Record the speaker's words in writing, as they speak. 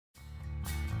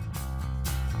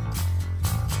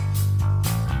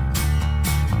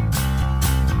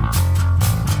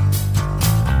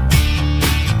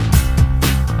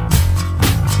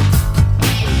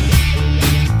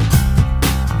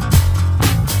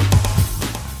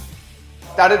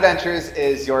Stout Adventures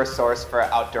is your source for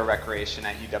outdoor recreation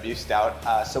at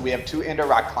UW-Stout. So we have 2 indoor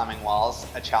rock climbing walls,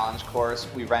 a challenge course,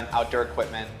 we rent outdoor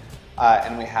equipment,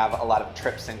 and we have a lot of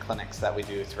trips and clinics that we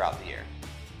do throughout the year.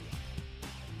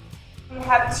 We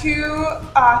have 2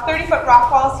 30-foot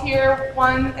rock walls here.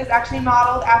 One is actually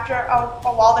modeled after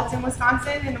a wall that's in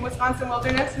Wisconsin, in the Wisconsin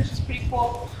wilderness, which is pretty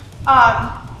cool.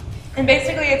 And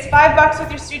basically it's $5 with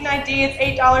your student ID,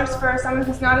 it's $8 for someone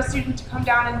who's not a student to come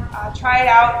down and try it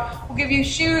out. We'll give you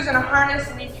shoes and a harness,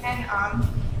 and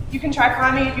you can try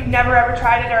climbing if you've never ever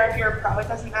tried it, or if you're a pro, it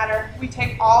doesn't matter. We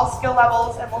take all skill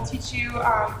levels, and we'll teach you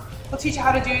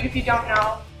how to do it if you don't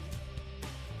know.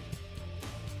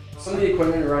 Some of the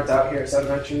equipment we rent out here at Stout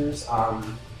Adventures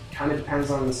kind of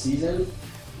depends on the season.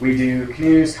 We do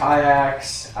canoes,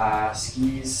 kayaks,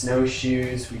 skis,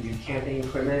 snowshoes. We do camping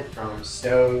equipment from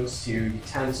stoves to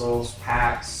utensils,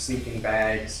 packs, sleeping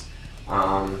bags,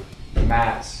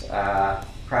 mats,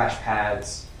 crash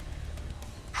pads.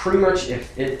 Pretty much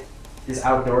if it is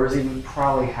outdoorsy, we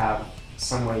probably have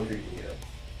some way for you to do it.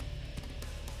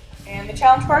 And the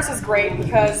challenge course is great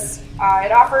because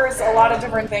it offers a lot of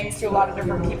different things to a lot of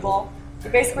different people. We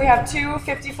basically have 2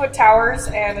 50-foot towers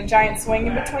and a giant swing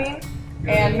in between,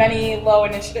 and many low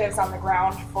initiatives on the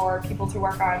ground for people to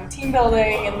work on team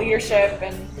building and leadership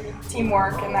and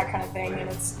teamwork and that kind of thing, and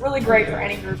it's really great for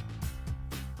any group.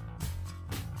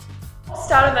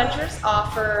 Stout Adventures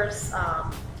offers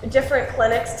different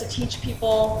clinics to teach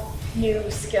people new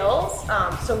skills.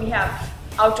 So we have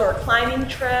outdoor climbing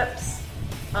trips,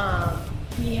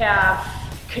 we have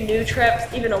canoe trips,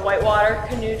 even a whitewater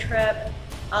canoe trip.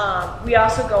 We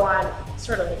also go on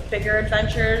sort of bigger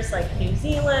adventures like New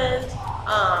Zealand,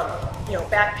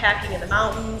 backpacking in the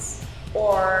mountains,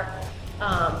 or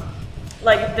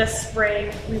like this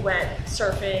spring we went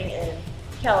surfing in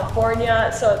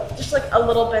California. So just like a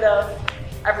little bit of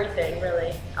everything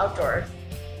really outdoors.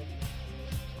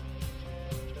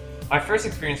 My first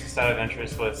experience with Stout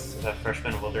Adventures was a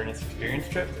freshman wilderness experience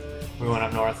trip. We went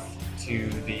up north to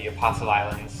the Apostle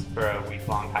Islands for a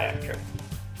week-long kayak trip.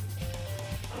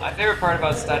 My favorite part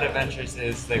about Stout Adventures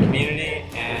is the community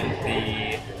and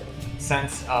the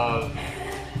sense of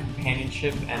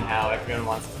companionship and how everyone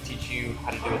wants to teach you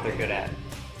how to do what they're good at.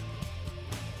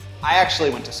 I actually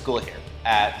went to school here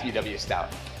at UW-Stout.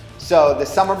 So the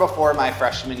summer before my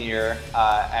freshman year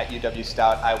at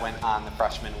UW-Stout, I went on the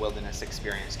freshman wilderness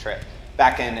experience trip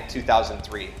back in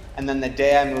 2003. And then the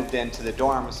day I moved into the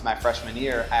dorms my freshman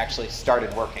year, I actually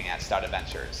started working at Stout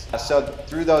Adventures. So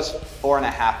through those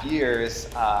 4.5 years,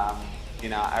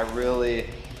 I really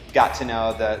got to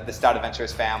know the Stout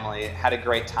Adventures family, had a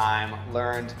great time,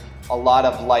 learned a lot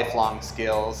of lifelong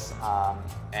skills,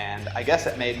 and I guess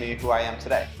it made me who I am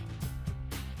today.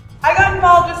 I got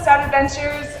involved with Stout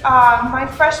Adventures my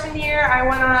freshman year. I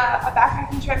went on a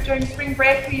backpacking trip during spring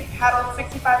break. We paddled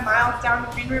 65 miles down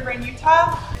the Green River in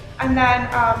Utah. And then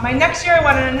my next year I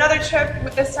went on another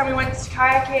trip. This time we went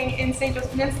kayaking in St. Joe's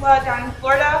Peninsula down in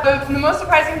Florida. The most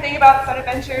surprising thing about Stout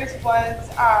Adventures was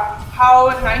how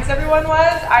nice everyone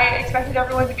was. I expected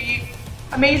everyone to be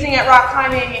amazing at rock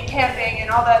climbing and camping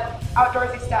and all that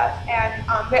outdoorsy stuff. And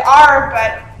they are,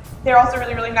 but they're also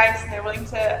really, really nice, and they're willing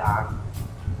to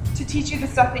teach you the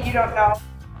stuff that you don't know.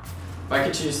 If I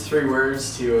could choose 3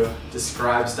 words to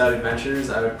describe Stout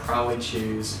Adventures, I would probably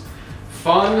choose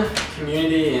fun,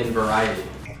 community, and variety.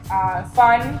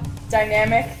 Fun,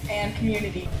 dynamic, and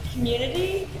community.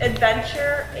 Community,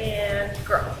 adventure, and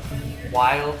growth.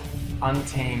 Wild,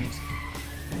 untamed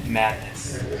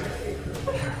madness.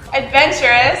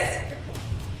 Adventurous,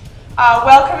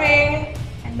 welcoming,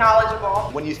 and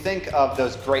knowledgeable. When you think of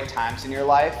those great times in your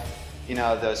life,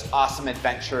 those awesome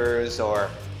adventures or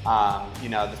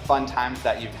the fun times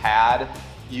that you've had,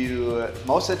 you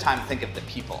most of the time think of the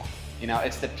people.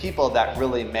 It's the people that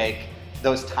really make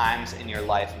those times in your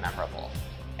life memorable.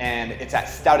 And it's at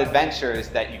Stout Adventures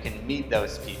that you can meet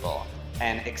those people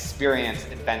and experience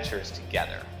adventures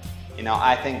together.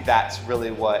 I think that's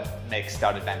really what makes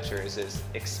Stout Adventures, is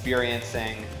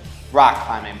experiencing rock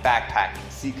climbing, backpacking,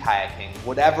 sea kayaking,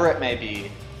 whatever it may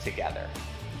be, together.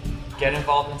 Get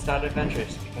involved in Stout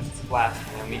Adventures because it's a blast.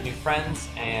 Meet new friends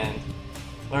and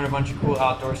learn a bunch of cool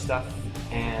outdoor stuff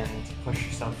and push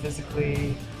yourself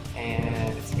physically,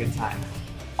 and it's a good time.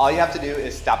 All you have to do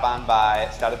is stop on by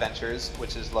Stout Adventures,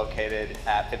 which is located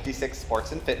at 56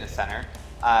 Sports and Fitness Center,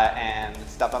 and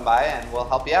stop on by and we'll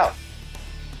help you out.